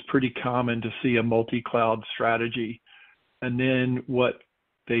enterprises, it's pretty common to see a multi-cloud strategy. And then what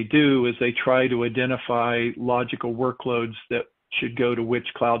they do is they try to identify logical workloads that should go to which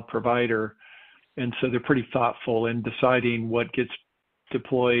cloud provider. And so they're pretty thoughtful in deciding what gets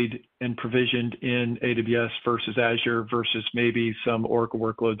deployed and provisioned in AWS versus Azure versus maybe some Oracle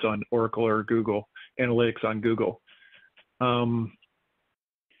workloads on Oracle or Google, Analytics on Google.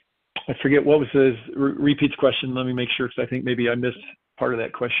 I forget what was the repeats question. Let me make sure, because I think maybe I missed part of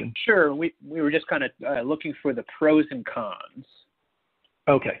that question. Sure. We were just kind of looking for the pros and cons.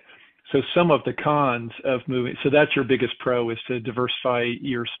 Okay. So some of the cons of moving, so that's your biggest pro, is to diversify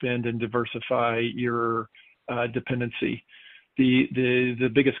your spend and diversify your dependency. The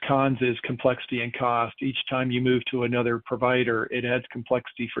biggest cons is complexity and cost. Each time you move to another provider, it adds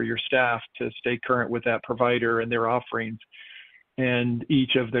complexity for your staff to stay current with that provider and their offerings. And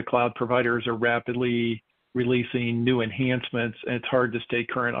each of the cloud providers are rapidly releasing new enhancements, and it's hard to stay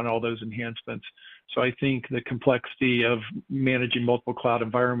current on all those enhancements. So I think the complexity of managing multiple cloud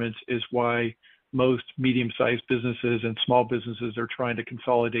environments is why most medium-sized businesses and small businesses are trying to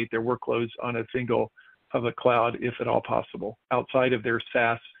consolidate their workloads on a single public cloud, if at all possible, outside of their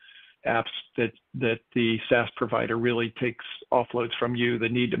SaaS apps that the SaaS provider really takes offloads from you, the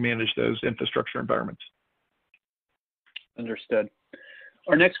need to manage those infrastructure environments. Understood.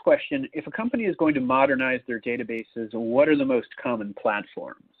 Our next question, if a company is going to modernize their databases, what are the most common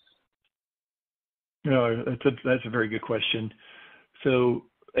platforms? That's a very good question. So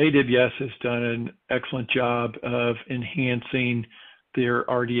AWS has done an excellent job of enhancing their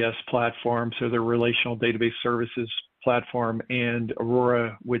RDS platform, so their relational database services platform, and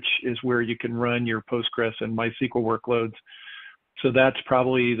Aurora, which is where you can run your Postgres and MySQL workloads. So that's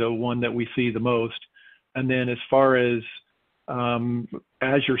probably the one that we see the most. And then as far as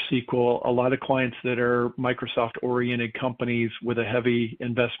Azure SQL, a lot of clients that are Microsoft-oriented companies with a heavy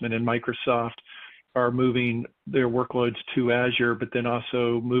investment in Microsoft are moving their workloads to Azure, but then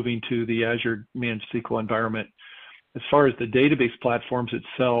also moving to the Azure Managed SQL environment. As far as the database platforms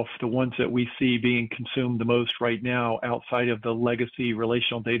itself, the ones that we see being consumed the most right now outside of the legacy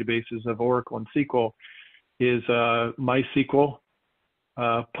relational databases of Oracle and SQL is MySQL,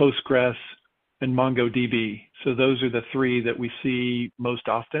 Postgres, and MongoDB. So those are the three that we see most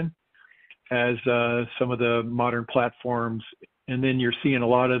often as some of the modern platforms. And then you're seeing a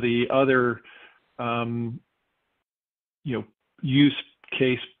lot of the other use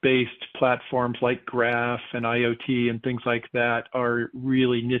case-based platforms like Graph and IoT and things like that are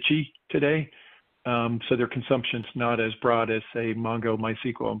really niche today. So their consumption's not as broad as, say, Mongo,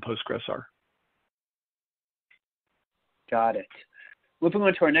 MySQL, and Postgres are. Got it. Moving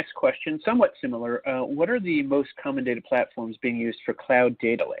on to our next question, somewhat similar. What are the most common data platforms being used for cloud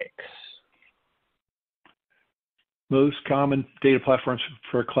data lakes? Most common data platforms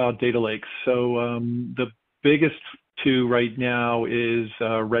for cloud data lakes. So the biggest two right now is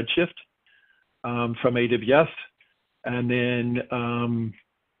Redshift from AWS, and then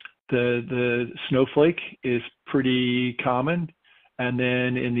the Snowflake is pretty common, and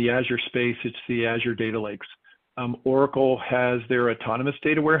then in the Azure space, it's the Azure Data Lakes. Oracle has their autonomous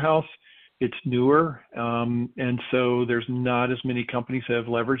data warehouse. It's newer, and so there's not as many companies that have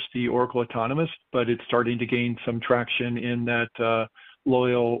leveraged the Oracle Autonomous, but it's starting to gain some traction in that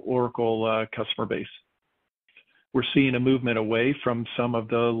loyal Oracle customer base. We're seeing a movement away from some of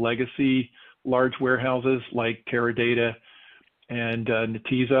the legacy large warehouses like Teradata and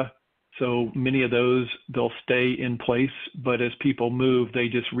Netezza. So many of those, they'll stay in place, but as people move, they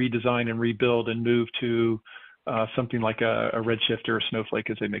just redesign and rebuild and move to something like a Redshift or a Snowflake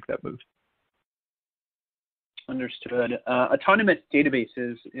as they make that move. Understood. Autonomous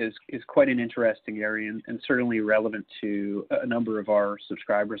databases is quite an interesting area and certainly relevant to a number of our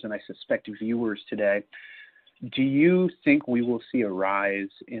subscribers and I suspect viewers today. Do you think we will see a rise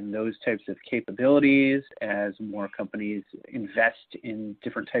in those types of capabilities as more companies invest in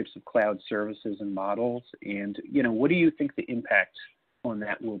different types of cloud services and models? And, what do you think the impact on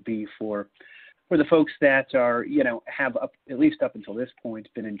that will be for the folks that are, have at least up until this point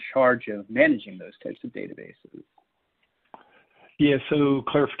been in charge of managing those types of databases? Yeah, so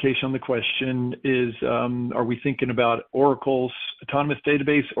clarification on the question is, are we thinking about Oracle's autonomous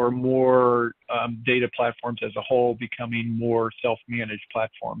database or more data platforms as a whole becoming more self-managed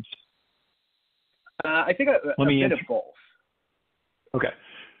platforms? I think a bit of both. Okay.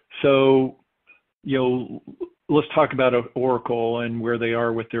 So, let's talk about Oracle and where they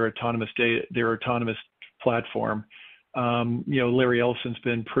are with their autonomous platform. Larry Ellison's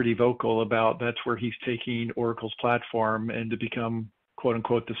been pretty vocal about that's where he's taking Oracle's platform and to become, quote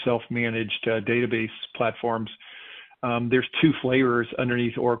unquote, the self-managed database platforms. There's two flavors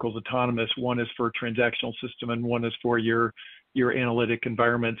underneath Oracle's autonomous. One is for transactional system and one is for your analytic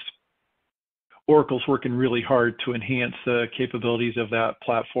environments. Oracle's working really hard to enhance the capabilities of that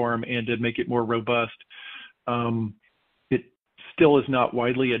platform and to make it more robust. It still is not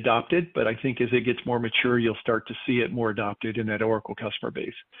widely adopted, but I think as it gets more mature, you'll start to see it more adopted in that Oracle customer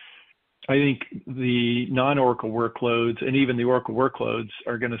base. I think the non-Oracle workloads and even the Oracle workloads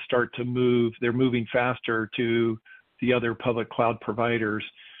are going to start to move. They're moving faster to the other public cloud providers.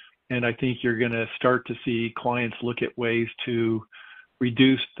 And I think you're going to start to see clients look at ways to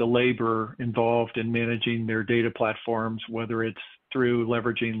reduce the labor involved in managing their data platforms, whether it's through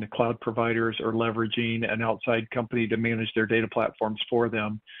leveraging the cloud providers or leveraging an outside company to manage their data platforms for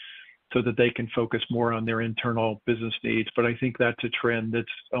them so that they can focus more on their internal business needs. But I think that's a trend that's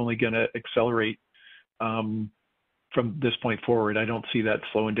only going to accelerate from this point forward. I don't see that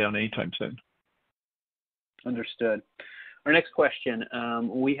slowing down anytime soon. Understood. Our next question,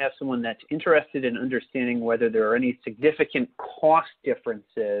 we have someone that's interested in understanding whether there are any significant cost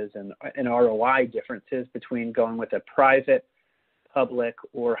differences and ROI differences between going with a private, public,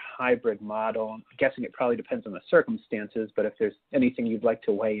 or hybrid model. I'm guessing it probably depends on the circumstances, but if there's anything you'd like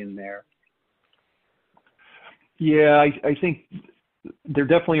to weigh in there. Yeah, I think there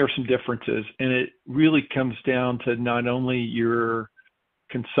definitely are some differences, and it really comes down to not only your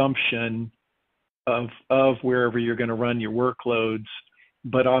consumption of wherever you're going to run your workloads,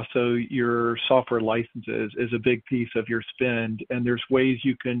 but also your software licenses is a big piece of your spend. And there's ways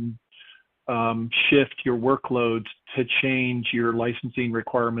you can shift your workloads to change your licensing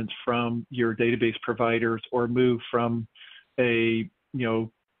requirements from your database providers, or move from a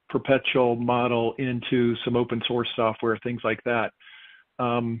perpetual model into some open source software, things like that.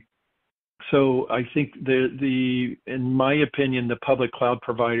 So I think in my opinion, the public cloud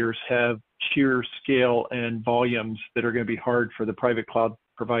providers have sheer scale and volumes that are going to be hard for the private cloud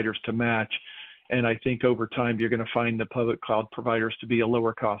providers to match. And I think over time, you're going to find the public cloud providers to be a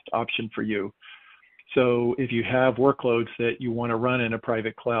lower cost option for you. So if you have workloads that you want to run in a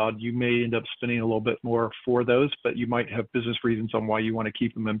private cloud, you may end up spending a little bit more for those, but you might have business reasons on why you want to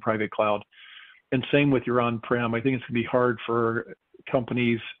keep them in private cloud. And same with your on-prem. I think it's going to be hard for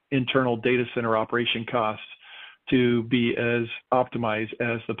companies' internal data center operation costs to be as optimized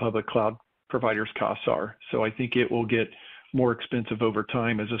as the public cloud providers' costs are. So I think it will get more expensive over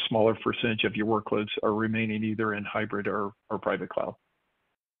time as a smaller percentage of your workloads are remaining either in hybrid or private cloud.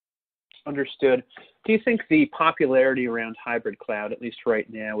 Understood. Do you think the popularity around hybrid cloud, at least right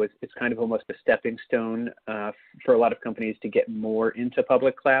now, is kind of almost a stepping stone for a lot of companies to get more into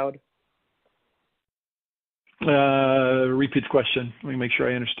public cloud? Repeat the question. Let me make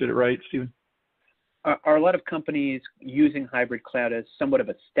sure I understood it right, Stephen. Are a lot of companies using hybrid cloud as somewhat of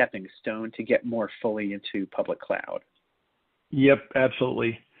a stepping stone to get more fully into public cloud? Yep,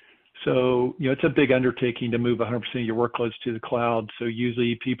 absolutely. So, it's a big undertaking to move 100% of your workloads to the cloud. So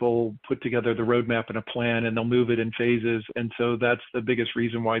usually people put together the roadmap and a plan, and they'll move it in phases. And so that's the biggest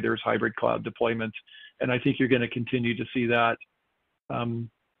reason why there's hybrid cloud deployments. And I think you're going to continue to see that.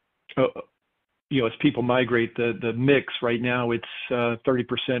 As people migrate, the mix right now, it's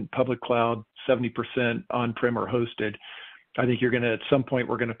 30% public cloud, 70% on-prem or hosted. I think at some point,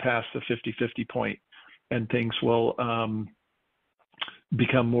 we're going to pass the 50-50 point, and things will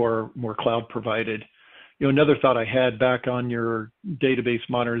become more cloud provided. Another thought I had back on your database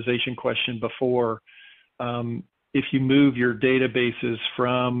modernization question before, if you move your databases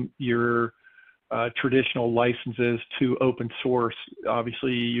from your traditional licenses to open source,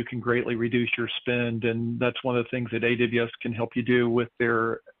 obviously you can greatly reduce your spend, and that's one of the things that AWS can help you do with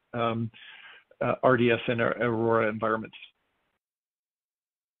their RDS and Aurora environments.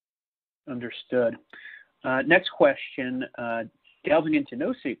 Understood. Next question, delving into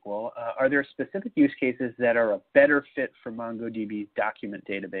NoSQL, are there specific use cases that are a better fit for MongoDB's document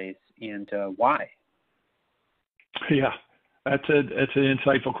database, and why? Yeah, that's an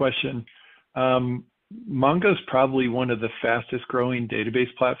insightful question. Mongo's probably one of the fastest growing database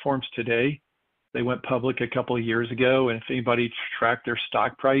platforms today. They went public a couple of years ago, and if anybody tracked their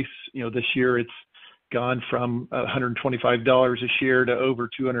stock price, this year it's gone from $125 a share to over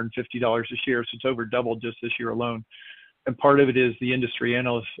 $250 a share. So it's over doubled just this year alone. And part of it is the industry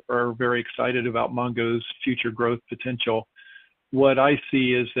analysts are very excited about Mongo's future growth potential. What I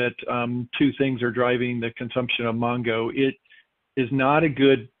see is that two things are driving the consumption of Mongo. It is not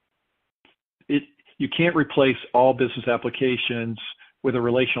you can't replace all business applications with a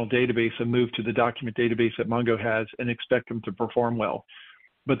relational database and move to the document database that Mongo has and expect them to perform well.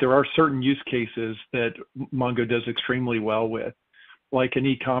 But there are certain use cases that Mongo does extremely well with, like an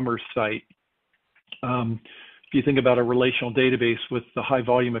e-commerce site. If you think about a relational database with the high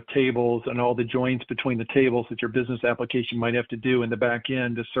volume of tables and all the joins between the tables that your business application might have to do in the back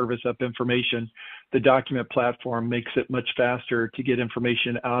end to service up information, the document platform makes it much faster to get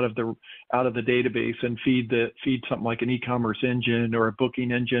information out of the database and feed something like an e-commerce engine or a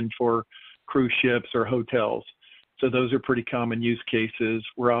booking engine for cruise ships or hotels. So those are pretty common use cases.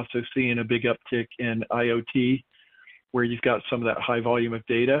 We're also seeing a big uptick in IoT, where you've got some of that high volume of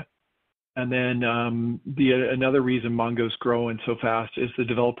data. And then another reason Mongo's growing so fast is the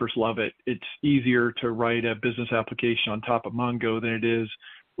developers love it. It's easier to write a business application on top of Mongo than it is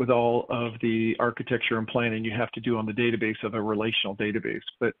with all of the architecture and planning you have to do on the database of a relational database.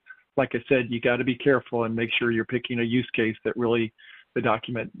 But like I said, you got to be careful and make sure you're picking a use case that really the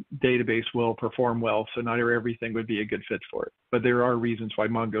document database will perform well. So not everything would be a good fit for it. But there are reasons why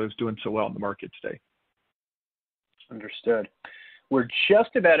Mongo is doing so well in the market today. Understood. We're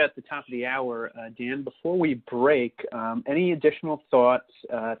just about at the top of the hour. Dan, before we break, any additional thoughts,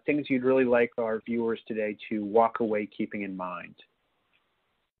 things you'd really like our viewers today to walk away keeping in mind?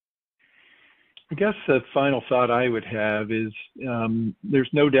 I guess the final thought I would have is there's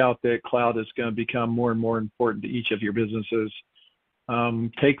no doubt that cloud is going to become more and more important to each of your businesses.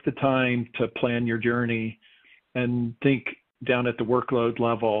 Take the time to plan your journey and think down at the workload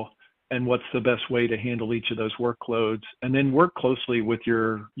level and what's the best way to handle each of those workloads, and then work closely with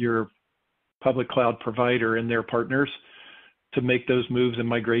your public cloud provider and their partners to make those moves and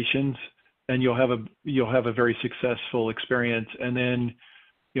migrations, and you'll have a very successful experience. And then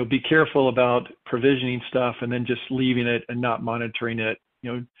be careful about provisioning stuff and then just leaving it and not monitoring it.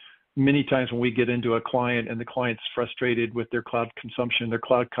 Many times when we get into a client and the client's frustrated with their cloud consumption, their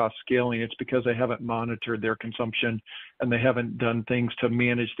cloud cost scaling, it's because they haven't monitored their consumption and they haven't done things to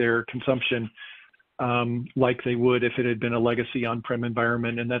manage their consumption like they would if it had been a legacy on-prem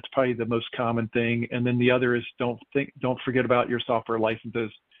environment. And that's probably the most common thing. And then the other is don't forget about your software licenses.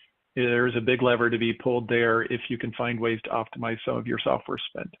 There's a big lever to be pulled there if you can find ways to optimize some of your software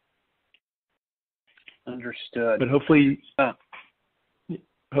spend. Understood. But hopefully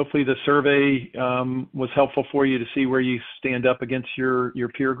the survey was helpful for you to see where you stand up against your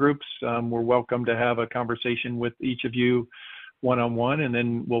peer groups. We're welcome to have a conversation with each of you one-on-one, and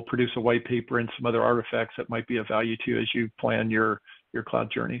then we'll produce a white paper and some other artifacts that might be of value to you as you plan your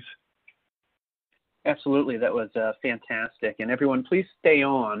cloud journeys. Absolutely, that was fantastic. And everyone, please stay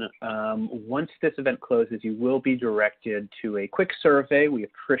on. Once this event closes, you will be directed to a quick survey. We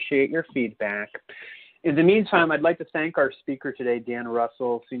appreciate your feedback. In the meantime, I'd like to thank our speaker today, Dan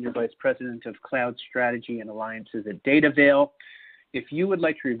Russell, Senior Vice President of Cloud Strategy and Alliances at Datavail. If you would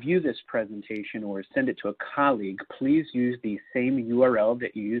like to review this presentation or send it to a colleague, please use the same URL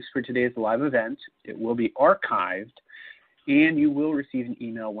that you used for today's live event. It will be archived, and you will receive an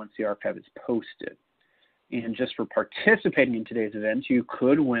email once the archive is posted. And just for participating in today's event, you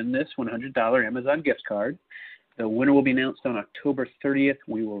could win this $100 Amazon gift card. The winner will be announced on October 30th.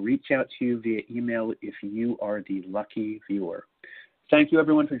 We will reach out to you via email if you are the lucky viewer. Thank you,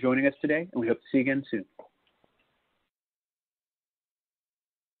 everyone, for joining us today, and we hope to see you again soon.